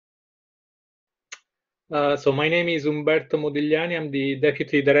So my name is Umberto Modigliani. I'm the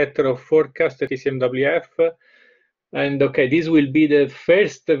Deputy Director of Forecast at ECMWF. And okay, this will be the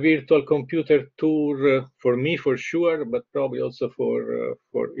first virtual computer tour for me for sure, but probably also for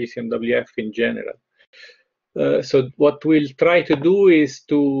ECMWF in general. So what we'll try to do is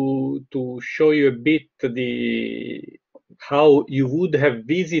to show you a bit how you would have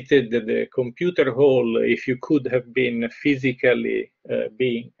visited the computer hall if you could have been physically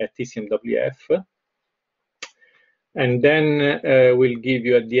being at ECMWF. And then we'll give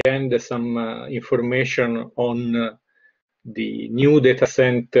you at the end some information on the new data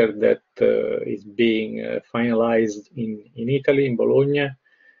center that is being finalized in Italy, in Bologna,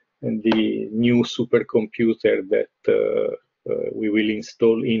 and the new supercomputer that we will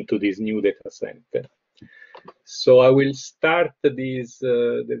install into this new data center. So I will start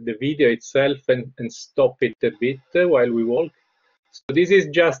the video itself and stop it a bit while we walk. So this is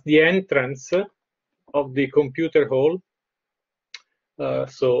just the entrance of the computer hall.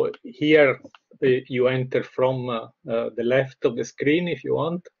 So here you enter from the left of the screen if you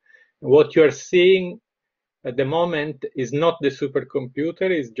want. What you are seeing at the moment is not the supercomputer,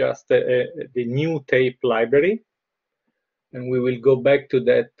 it's just the new tape library. And we will go back to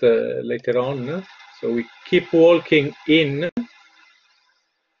that later on. So we keep walking in.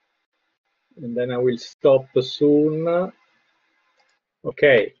 And then I will stop soon.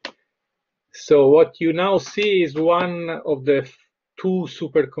 Okay. So what you now see is one of the two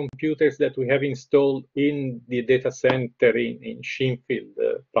supercomputers that we have installed in the data center in Shinfield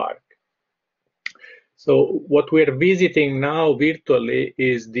Park. So what we're visiting now virtually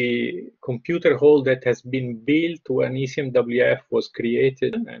is the computer hall that has been built when ECMWF was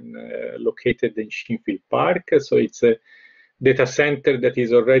created and located in Shinfield Park. So it's a data center that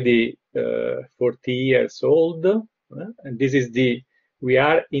is already 40 years old. And this is we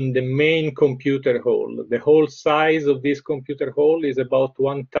are in the main computer hall. The whole size of this computer hall is about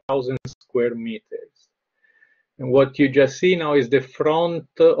 1,000 square meters. And what you just see now is the front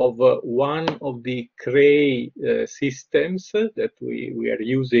of one of the Cray systems that we are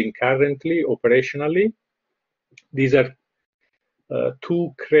using currently operationally. These are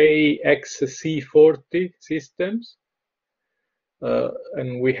two Cray XC40 systems.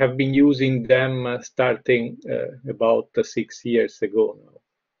 And we have been using them starting about 6 years ago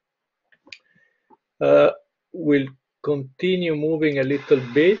now. We'll continue moving a little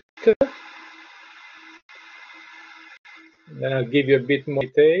bit. Then I'll give you a bit more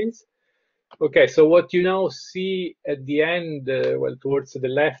details. Okay, so what you now see at the end, well, towards the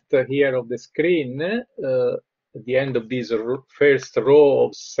left here of the screen, at the end of this first row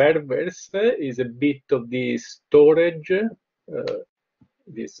of servers is a bit of the storage.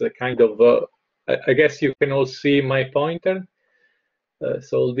 This kind of, I guess you can all see my pointer.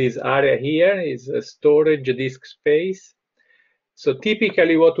 So this area here is a storage disk space. So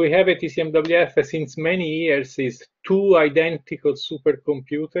typically what we have at ECMWF since many years is two identical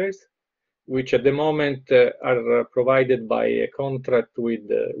supercomputers, which at the moment are provided by a contract with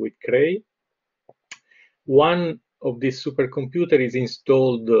Cray. One of these supercomputer is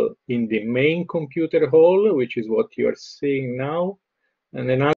installed in the main computer hall, which is what you are seeing now, and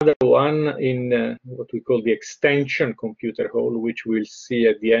another one in what we call the extension computer hall, which we'll see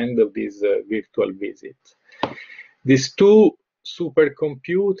at the end of this virtual visit. These two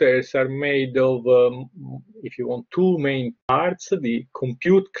supercomputers are made of, if you want, two main parts: the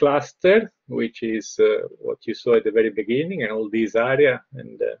compute cluster, which is what you saw at the very beginning, and all this area,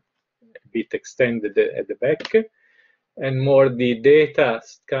 and a bit extended at the back, and more the data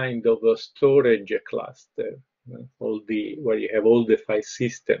kind of a storage cluster, where you have all the file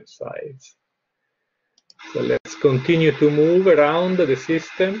system sides. So let's continue to move around the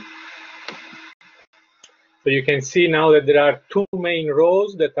system. So you can see now that there are two main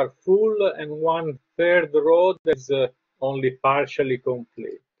rows that are full and one third row that's only partially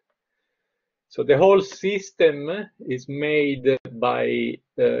complete. So the whole system is made by,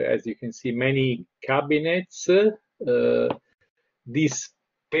 as you can see, many cabinets. This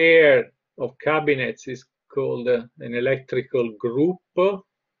pair of cabinets is called an electrical group.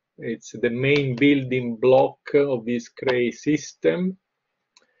 It's the main building block of this Cray system.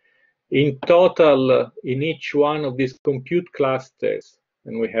 In total, in each one of these compute clusters,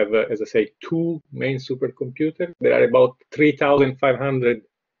 and we have, as I say, two main supercomputers, there are about 3,500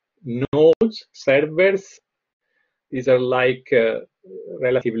 nodes, servers. These are like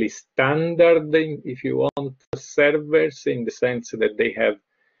relatively standard, if you want, servers, in the sense that they have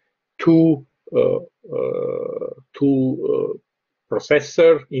two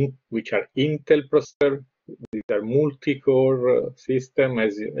processors, which are Intel processors. These are multi-core system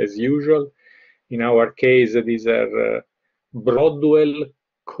as usual. In our case, these are Broadwell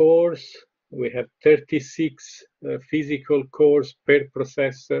cores. We have 36 physical cores per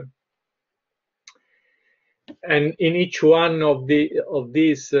processor. And in each one of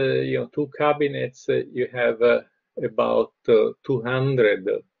these two cabinets, you have about 200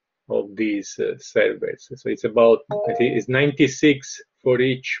 of these servers. So it's about, I think it's 96 for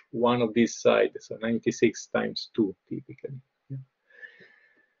each one of these sides. So 96 times 2 typically.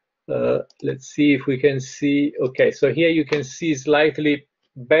 Let's see if we can see. Okay, so here you can see slightly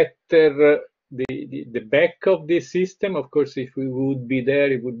better the back of this system. Of course, if we would be there,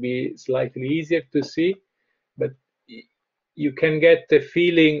 it would be slightly easier to see. But you can get the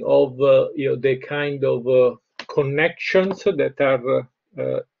feeling of the kind of connections that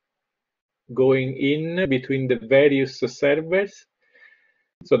are going in between the various servers.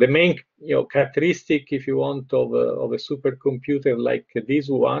 So the main characteristic, if you want, of a supercomputer like this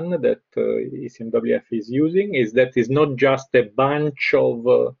one that ECMWF is using is that it's not just a bunch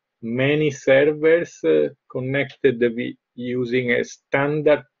of many servers connected using a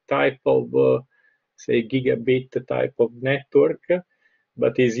standard type of say gigabit type of network,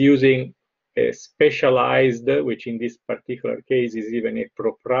 but is using a specialized, which in this particular case is even a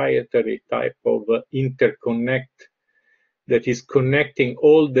proprietary type of interconnect that is connecting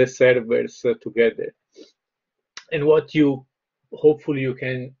all the servers together. And what you hopefully you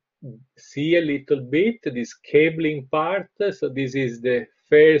can see a little bit, this cabling part. So this is the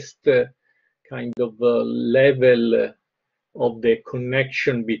first kind of level of the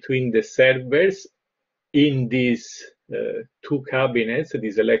connection between the servers in these two cabinets,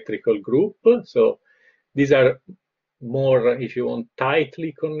 this electrical group. So these are more, if you want,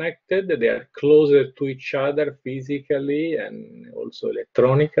 tightly connected. They are closer to each other physically and also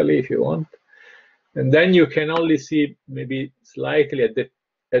electronically, if you want. And then you can only see maybe slightly at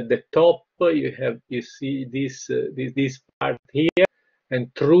the top. You see this part here,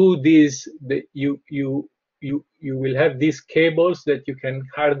 and through this you will have these cables that you can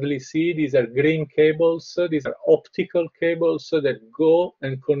hardly see. These are green cables. These are optical cables that go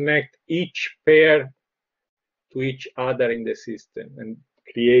and connect each pair to each other in the system and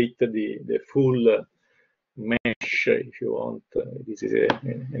create the full mesh, if you want. This is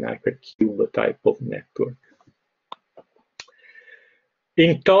an hypercube type of network.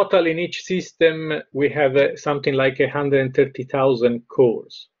 In total, in each system, we have something like 130,000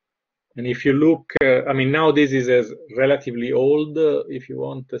 cores. And if you look, I mean, now this is a relatively old, if you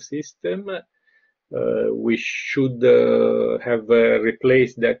want, a system. We should have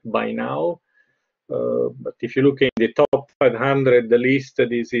replaced that by now. But if you look in the top 500, the list,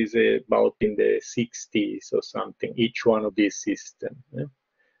 this is about in the 60s or something, each one of these systems.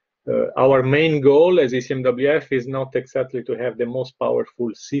 Our main goal as ECMWF is not exactly to have the most powerful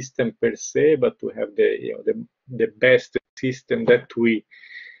system per se, but to have the best system that we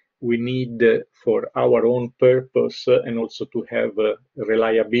need for our own purpose, and also to have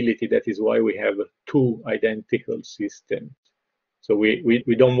reliability. That is why we have two identical systems. So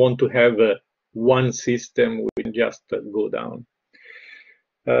we don't want to have one system will just go down.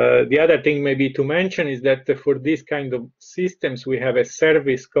 The other thing maybe to mention is that for this kind of systems, we have a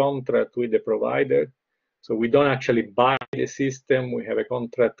service contract with the provider. So we don't actually buy the system. We have a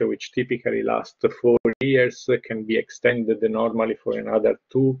contract which typically lasts 4 years, can be extended normally for another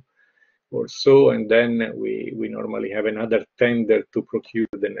 2 or so, and then we normally have another tender to procure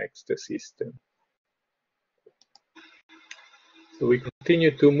the next system. So we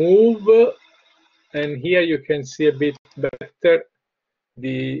continue to move. And here you can see a bit better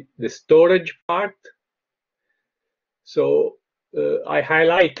the storage part. So I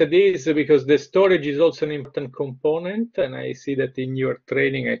highlight this because the storage is also an important component, and I see that in your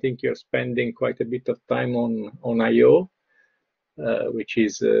training, I think you're spending quite a bit of time on I/O, which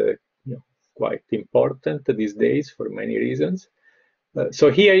is quite important these days for many reasons.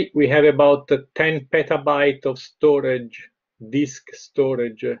 So here we have about 10 petabytes of storage, disk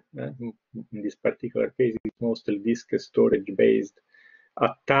storage. In this particular case, it's mostly disk storage based.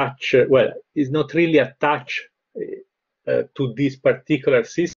 Attached, well, it's not really attached to this particular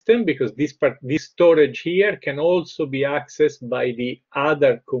system, because this storage here can also be accessed by the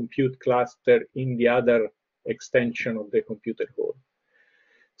other compute cluster in the other extension of the computer hall.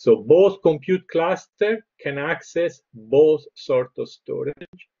 So both compute clusters can access both sorts of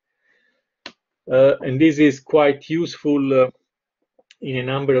storage. And this is quite useful in a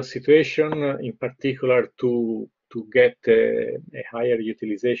number of situations, in particular to get a higher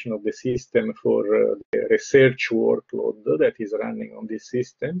utilization of the system for the research workload that is running on these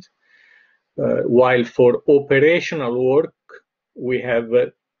systems. While for operational work, we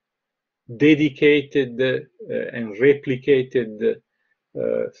have dedicated and replicated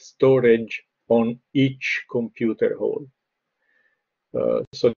storage on each computer hall.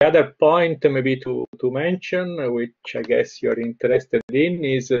 So the other point maybe to mention, which I guess you're interested in,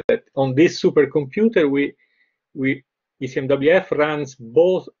 is that on this supercomputer, ECMWF runs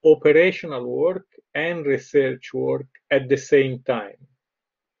both operational work and research work at the same time.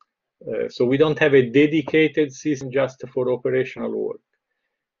 So we don't have a dedicated system just for operational work.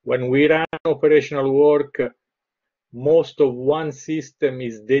 When we run operational work, most of one system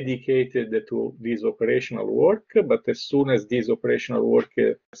is dedicated to this operational work, but as soon as this operational work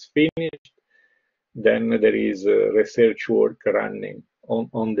is finished, then there is research work running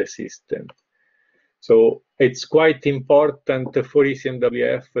on the system. So it's quite important for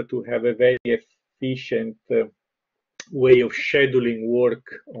ECMWF to have a very efficient way of scheduling work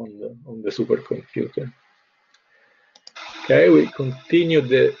on the supercomputer. Okay, we continue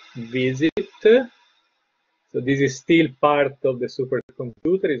the visit. So this is still part of the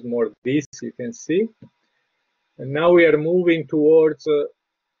supercomputer, it's more this, you can see. And now we are moving towards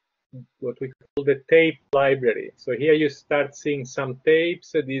what we call the tape library. So here you start seeing some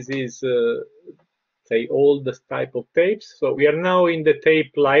tapes. This is, say, old type of tapes. So we are now in the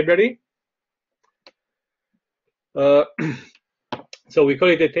tape library. So we call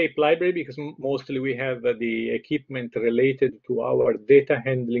it a tape library because mostly we have the equipment related to our data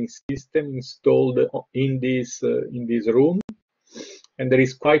handling system installed in this room, and there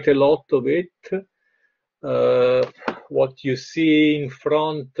is quite a lot of it. What you see in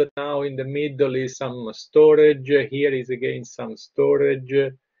front now in the middle is some storage. Here is again some storage,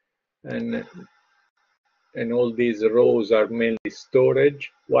 and all these rows are mainly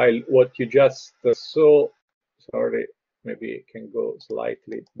storage. While what you just saw, sorry. Maybe it can go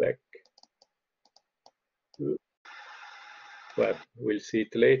slightly back. Well, we'll see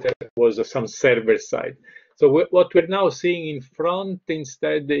it later. It was some server side. So what we're now seeing in front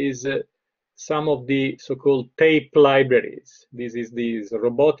instead is some of the so-called tape libraries. This is this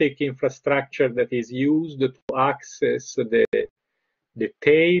robotic infrastructure that is used to access the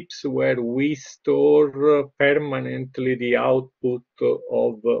tapes where we store permanently the output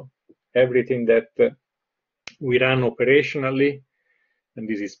of everything that we run operationally, and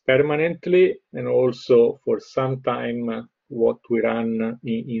this is permanently, and also for some time what we run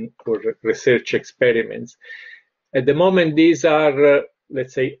for research experiments. At the moment, these are,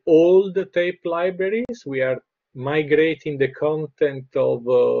 let's say, old tape libraries. We are migrating the content of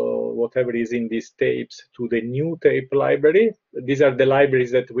whatever is in these tapes to the new tape library. These are the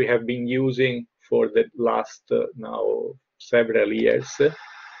libraries that we have been using for the last now several years,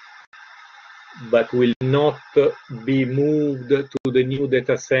 but will not be moved to the new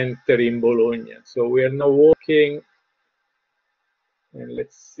data center in Bologna. So we are now walking, and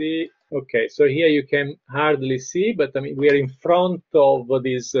let's see. Okay, so here you can hardly see, but I mean we are in front of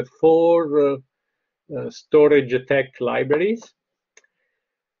these 4 storage tech libraries.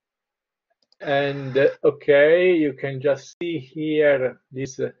 And okay, you can just see here,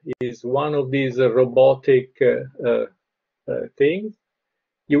 this is one of these robotic things.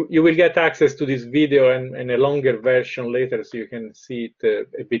 You will get access to this video and a longer version later, so you can see it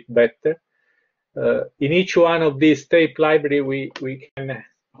a bit better. In each one of these tape library, we can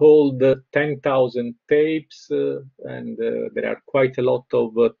hold 10,000 tapes, and there are quite a lot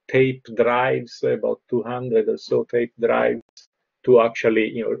of tape drives, about 200 or so tape drives to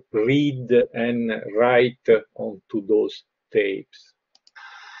actually read and write onto those tapes.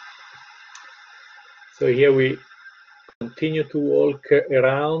 So here we continue to walk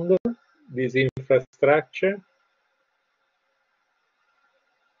around this infrastructure,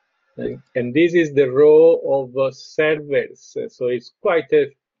 and this is the row of servers. So it's quite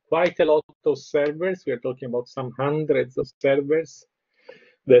a lot of servers. We are talking about some hundreds of servers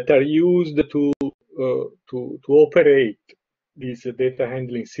that are used to operate this data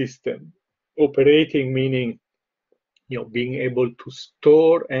handling system. Operating meaning being able to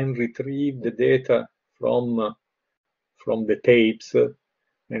store and retrieve the data from the tapes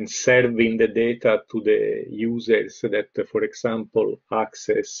and serving the data to the users that, for example,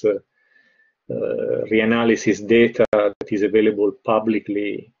 access reanalysis data that is available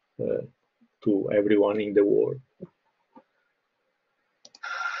publicly to everyone in the world.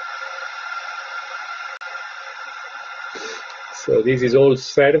 So this is all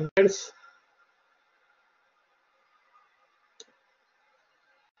servers.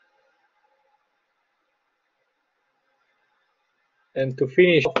 And to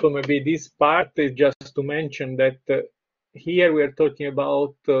finish off maybe this part is just to mention that here we are talking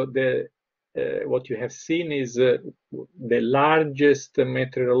about the what you have seen is the largest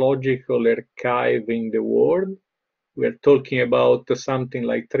meteorological archive in the world. We're talking about something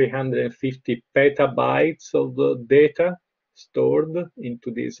like 350 petabytes of the data stored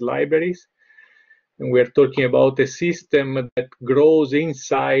into these libraries. And we're talking about a system that grows in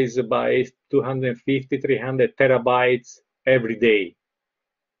size by 250, 300 terabytes every day.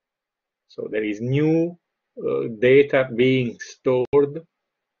 So there is new data being stored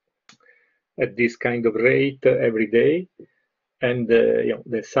at this kind of rate every day. And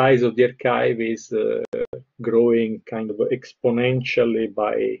the size of the archive is growing kind of exponentially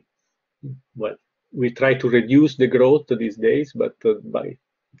by, well, we try to reduce the growth these days, but by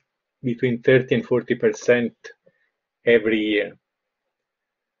between 30 and 40% every year.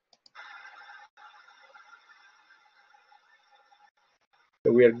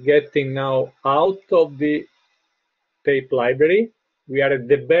 So we are getting now out of the tape library. We are at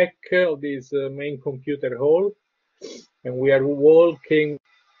the back of this main computer hall, and we are walking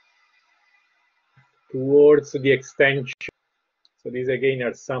towards the extension. So these again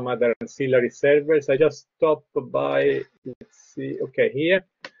are some other ancillary servers. I just stopped by, let's see, okay, here.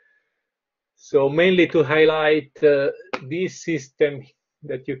 So mainly to highlight this system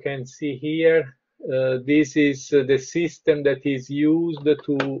that you can see here. This is the system that is used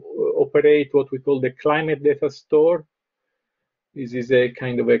to operate what we call the climate data store. This is a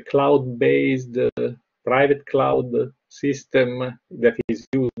kind of a cloud-based private cloud system that is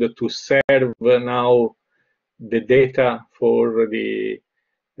used to serve now the data for the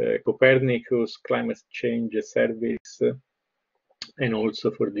Copernicus climate change service and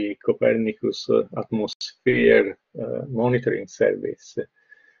also for the Copernicus atmosphere monitoring service.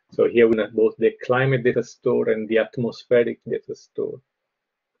 So here we have both the climate data store and the atmospheric data store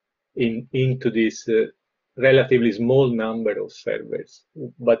into this relatively small number of servers,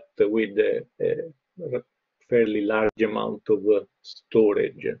 but with a fairly large amount of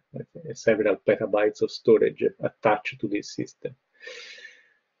storage, several petabytes of storage attached to this system.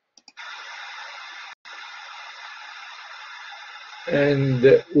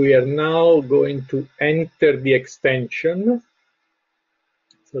 And we are now going to enter the extension.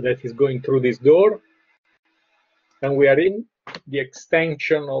 So that is going through this door. And we are in the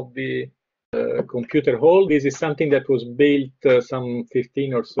extension of the computer hall. This is something that was built some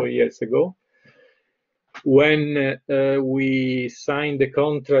 15 or so years ago, when we signed the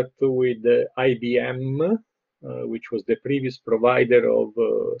contract with IBM, which was the previous provider of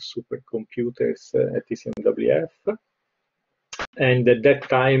supercomputers at ECMWF. And at that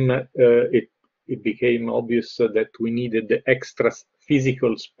time, it became obvious that we needed the extra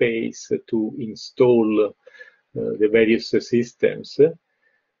physical space to install the various systems,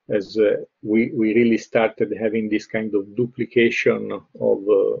 as we really started having this kind of duplication of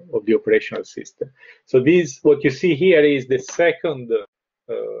the operational system. So this, what you see here, is the second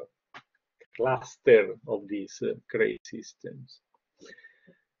cluster of these great systems.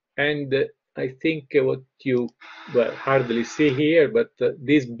 And I think what you hardly see here, but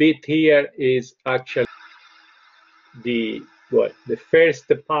this bit here is actually the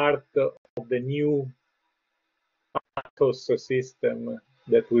first part of the new Atos system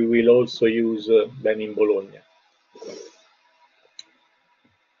that we will also use then in Bologna.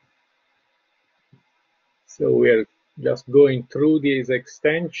 So we are just going through this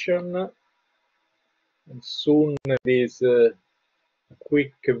extension, and soon this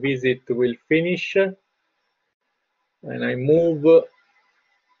quick visit will finish, and I move,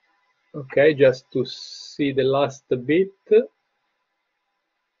 okay, just to see the last bit.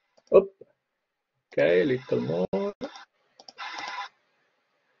 Up. Okay, a little more.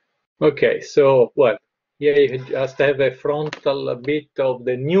 Okay, so here you just have a frontal bit of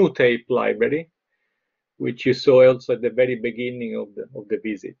the new tape library, which you saw also at the very beginning of the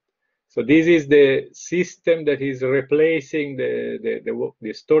visit. So this is the system that is replacing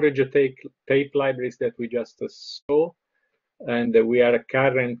the storage tape libraries that we just saw, and we are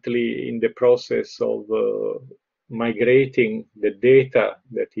currently in the process of migrating the data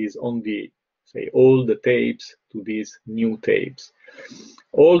that is on the, say, old tapes to these new tapes.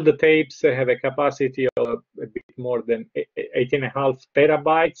 All the tapes have a capacity of a bit more than 8.5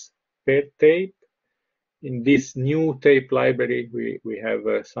 terabytes per tape. In this new tape library, we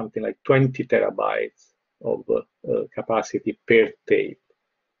have something like 20 terabytes of capacity per tape.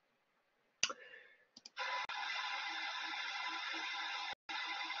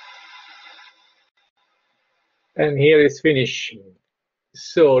 And here is finishing.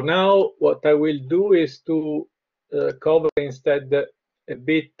 So now what I will do is to cover instead a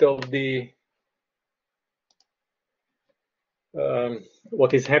bit of the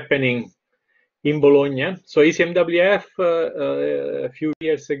what is happening in Bologna. So ECMWF a few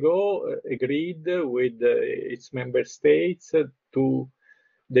years ago agreed with its member states to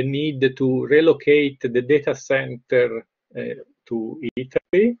the need to relocate the data center to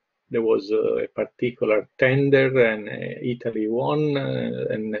Italy. There was a particular tender and Italy won,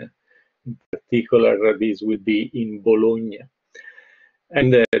 and in particular this will be in Bologna.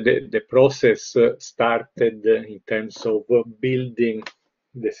 And the process started in terms of building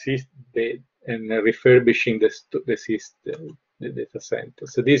the system and refurbishing the system, the data center.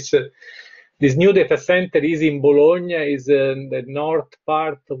 So this new data center is in Bologna, is in the north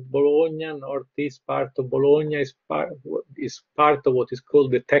part of Bologna, northeast part of Bologna, is part of what is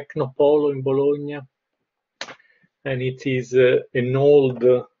called the Technopolo in Bologna. And it is an old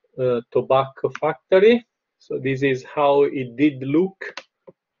tobacco factory. So this is how it did look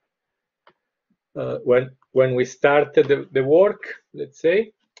when we started the work, let's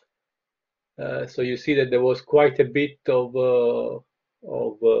say. So you see that there was quite a bit of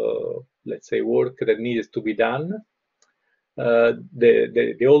let's say, work that needed to be done.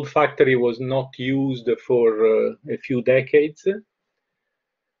 The old factory was not used for a few decades.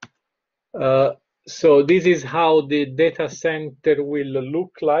 So this is how the data center will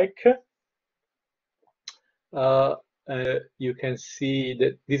look like. You can see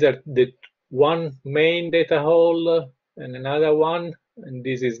that these are the one main data hall and another one, and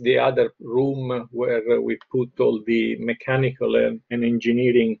this is the other room where we put all the mechanical and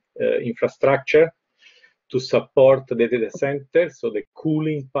engineering infrastructure to support the data center. So the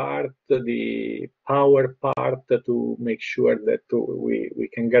cooling part, the power part, to make sure that we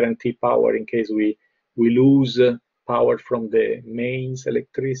can guarantee power in case we lose power from the mains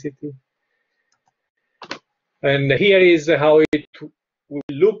electricity. And here is how it will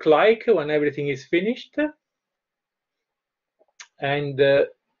look like when everything is finished. And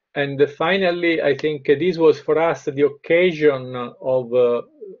finally, I think this was for us the occasion of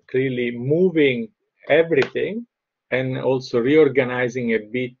really moving everything and also reorganizing a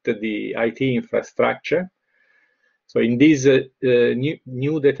bit the IT infrastructure. So in this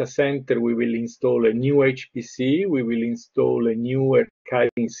new data center, we will install a new HPC, we will install a new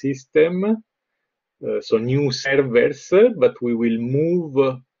archiving system, so new servers, but we will move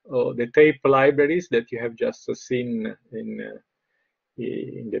the tape libraries that you have just seen in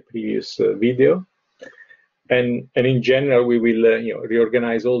the previous video. And in general, we will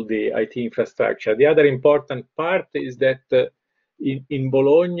reorganize all the IT infrastructure. The other important part is that in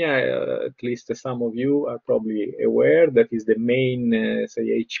Bologna, at least some of you are probably aware, that is the main,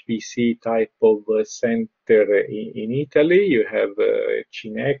 say, HPC type of center in Italy. You have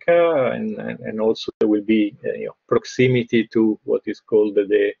Cineca, and also there will be proximity to what is called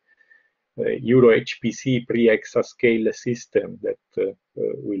the Euro HPC pre-exascale system that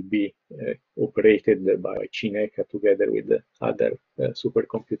will be operated by Cineca together with the other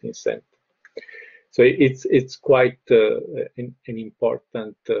supercomputing center. So it's quite an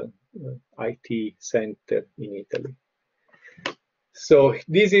important IT center in Italy. So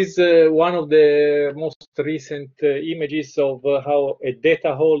this is one of the most recent images of how a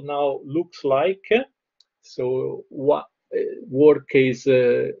data hall now looks like. So what work is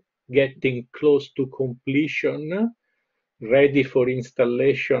getting close to completion, ready for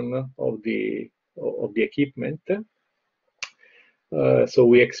installation of the equipment. So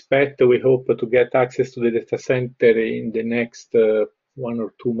we hope to get access to the data center in the next 1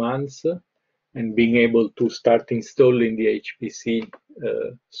 or 2 months, and being able to start installing the HPC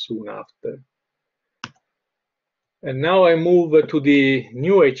soon after. And now I move to the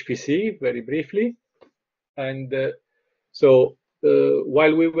new HPC very briefly. And so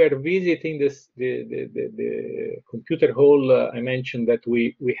while we were visiting the computer hall, I mentioned that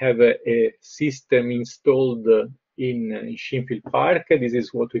we have a system installed in Shinfield Park. This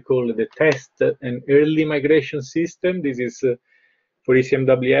is what we call the test and early migration system. This is for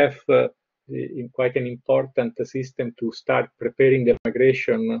ECMWF quite an important system to start preparing the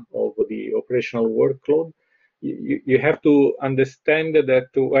migration of the operational workload. You have to understand that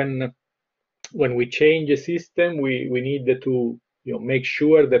when we change a system, we need to make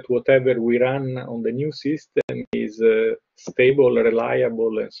sure that whatever we run on the new system is stable,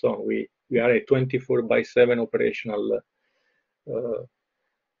 reliable, and so on. We are a 24/7 operational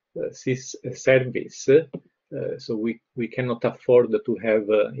service, so we cannot afford to have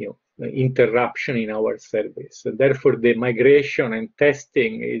interruption in our service. Therefore, the migration and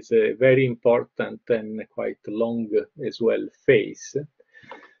testing is a very important and quite long as well phase.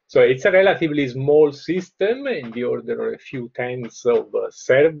 So it's a relatively small system in the order of a few tens of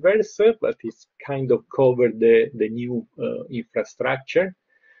servers, but it's kind of covered the new infrastructure.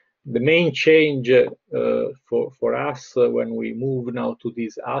 the main change for us when we move now to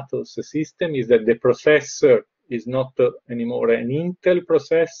this Atos system is that the processor is not anymore an Intel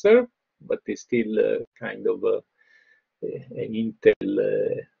processor, but is still kind of an Intel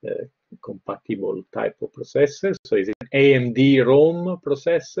compatible type of processor. So it's an AMD ROM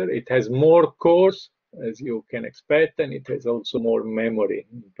processor. It has more cores, as you can expect, and it has also more memory.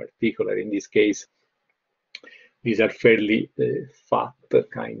 In particular, in this case, these are fairly fat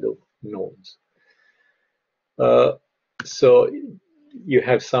kind of nodes. So you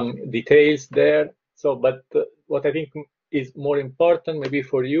have some details there. So, but what I think is more important maybe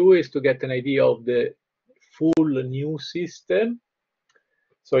for you is to get an idea of the full new system.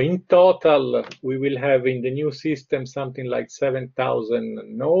 So in total, we will have in the new system something like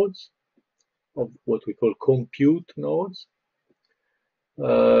 7,000 nodes of what we call compute nodes.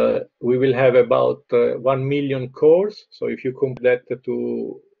 We will have about 1 million cores. So if you compare that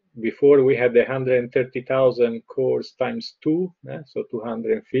to before, we had 130,000 cores times 2, so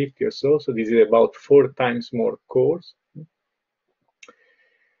 250 or so. So this is about 4 times more cores.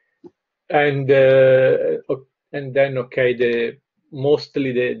 And then, okay,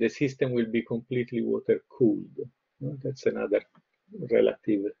 mostly the system will be completely water cooled. That's another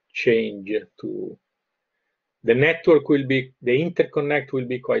relative change to the network. Will be the interconnect will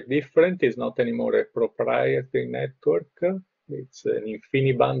be quite different. It's not anymore a proprietary network. It's an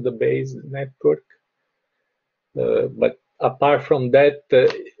InfiniBand based network. But apart from that,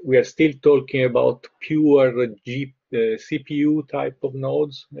 we are still talking about pure CPU type of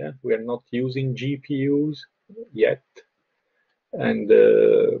nodes. Yeah? We are not using GPUs yet. And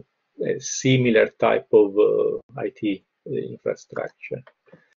a similar type of IT infrastructure.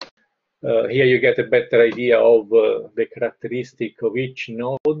 Here you get a better idea of the characteristic of each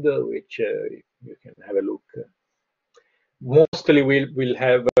node, which you can have a look. Mostly we'll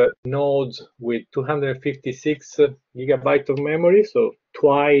have nodes with 256 gigabytes of memory, so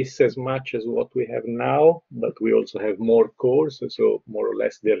twice as much as what we have now, but we also have more cores, so more or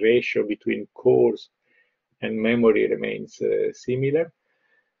less the ratio between cores and memory remains similar.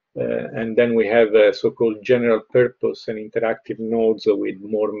 And then we have so-called general purpose and interactive nodes with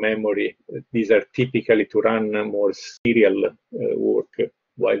more memory. These are typically to run more serial work,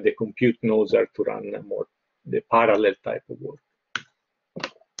 while the compute nodes are to run more the parallel type of work.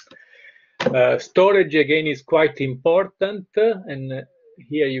 Storage, again, is quite important. And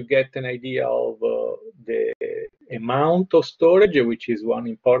here you get an idea of the amount of storage, which is one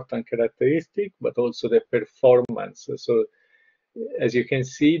important characteristic, but also the performance. So as you can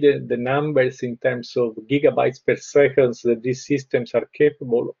see, the numbers in terms of gigabytes per second that these systems are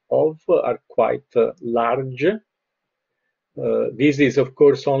capable of are quite large. This is, of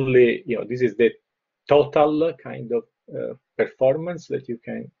course, only, this is the total kind of performance that you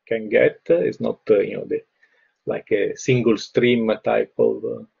can get. It's not, like a single stream type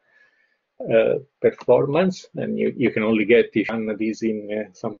of performance, and you can only get if you run this in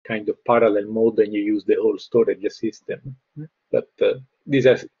some kind of parallel mode and you use the whole storage system. But these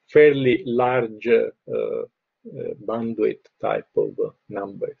are fairly large bandwidth type of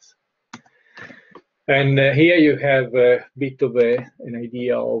numbers. And here you have a bit of an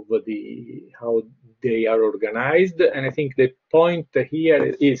idea of how they are organized. And I think the point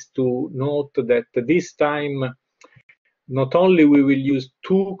here is to note that this time, not only we will use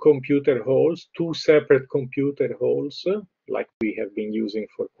 2 computer halls, 2 separate computer halls, like we have been using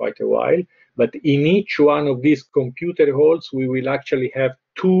for quite a while, but in each one of these computer halls, we will actually have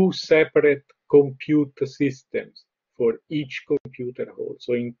 2 separate compute systems for each computer hall.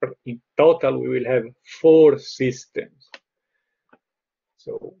 So in total, we will have 4 systems.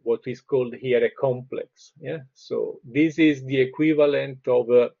 So what is called here a complex. Yeah. So this is the equivalent of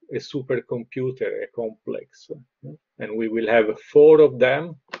a supercomputer, a complex. And we will have 4 of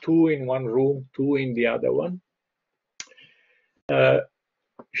them, 2 in one room, 2 in the other one,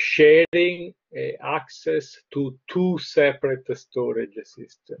 sharing access to 2 separate storage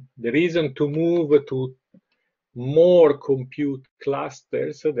systems. The reason to move to more compute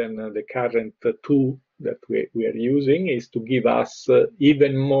clusters than the current 2 that we are using is to give us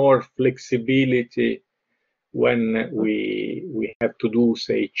even more flexibility when we have to do,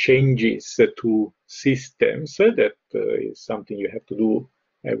 say, changes to systems. That is something you have to do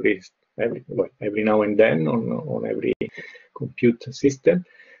every now and then on every compute system.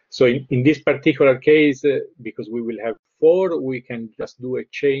 So in this particular case, because we will have 4, we can just do a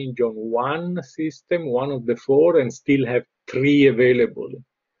change on one system, one of the 4, and still have 3 available.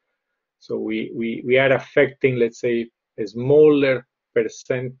 So we are affecting, let's say, a smaller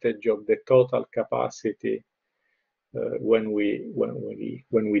percentage of the total capacity when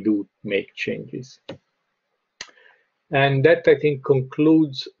we do make changes. And that, I think,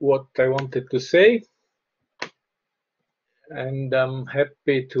 concludes what I wanted to say. And I'm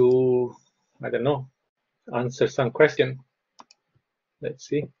happy to, I don't know, answer some question. Let's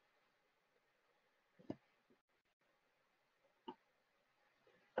see.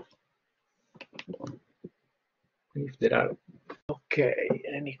 If there are, okay,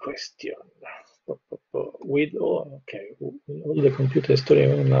 any question? With, oh, okay, all the computer story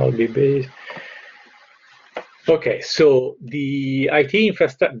will now be based. Okay, so the IT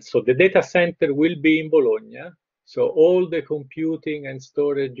infrastructure, so the data center will be in Bologna. So all the computing and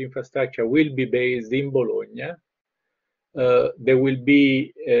storage infrastructure will be based in Bologna. There will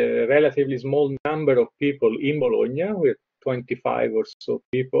be a relatively small number of people in Bologna, with 25 or so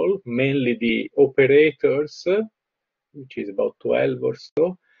people, mainly the operators, which is about 12 or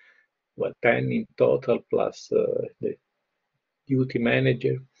so, well, 10 in total, plus the duty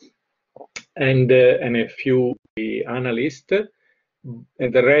manager, and a few analysts.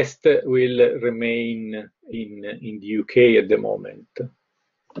 And the rest will remain in the UK at the moment.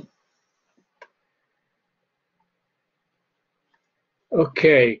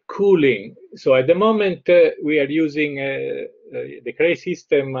 Okay, cooling. So at the moment we are using the Cray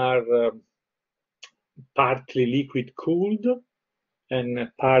system are partly liquid cooled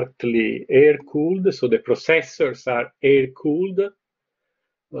and partly air cooled. So the processors are air cooled.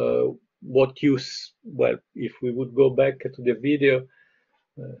 What use? Well, if we would go back to the video,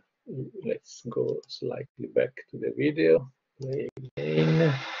 let's go slightly back to the video. Play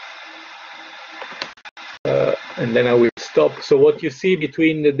again. And then I will stop. So what you see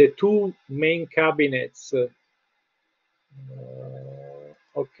between the two main cabinets,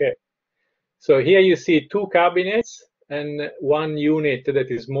 okay. So here you see two cabinets and one unit that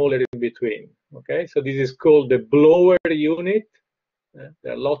is smaller in between. Okay, so this is called the blower unit.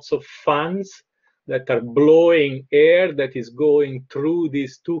 There are lots of fans that are blowing air that is going through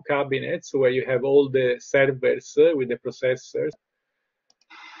these two cabinets where you have all the servers with the processors.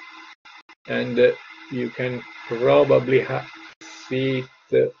 And you can probably see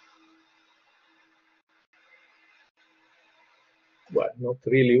it, well, not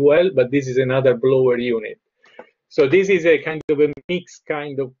really well, but this is another blower unit. So this is a kind of a mixed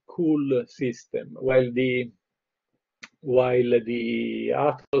kind of cool system, while the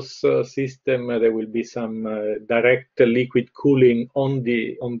Atos system, there will be some direct liquid cooling on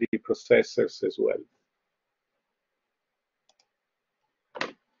the processors as well.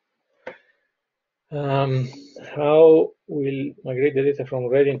 How will migrate the data from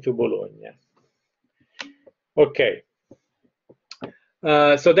Reading to Bologna? Okay,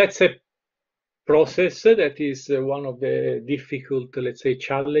 so that's a process that is one of the difficult, let's say,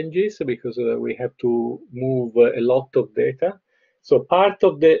 challenges, because we have to move a lot of data. So part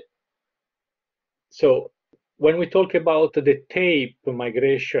of the, so when we talk about the tape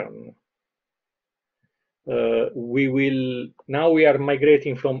migration, we are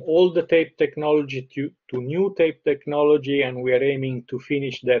migrating from old tape technology to new tape technology, and we are aiming to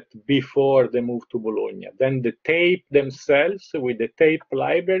finish that before the move to Bologna. Then the tape themselves, with the tape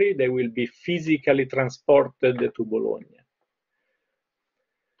library, they will be physically transported to Bologna.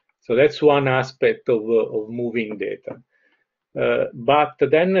 So that's one aspect of moving data. But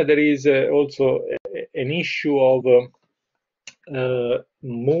then there is also an issue of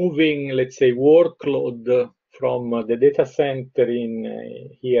moving, let's say, workload from the data center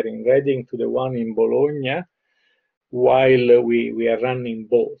here in Reading to the one in Bologna, while we are running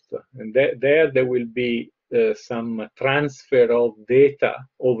both. And there will be some transfer of data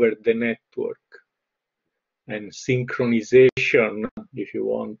over the network and synchronization, if you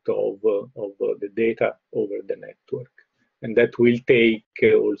want, of the data over the network. And that will take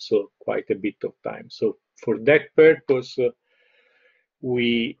also quite a bit of time. So for that purpose,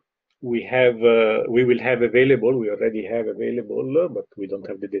 we already have available, but we don't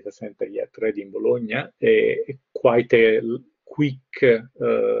have the data center yet ready in Bologna, quite a quick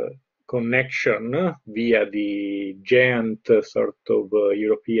connection via the giant sort of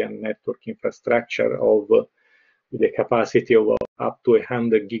European network infrastructure with a capacity of up to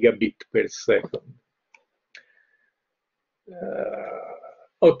 100 gigabit per second.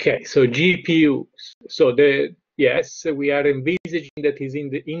 Okay, so GPUs. So yes, we are envisaging that is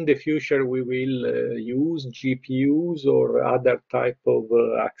in the future we will use GPUs or other type of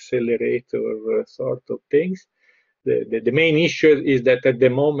accelerator sort of things. The main issue is that at the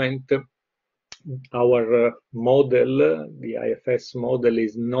moment our model, the IFS model,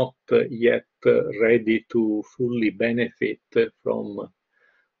 is not yet ready to fully benefit from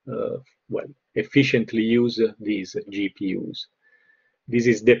well, efficiently use these GPUs. This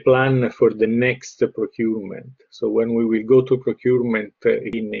is the plan for the next procurement. So when we will go to procurement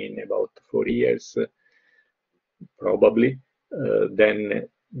in about 4 years, probably, then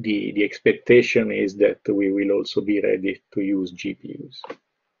the expectation is that we will also be ready to use GPUs.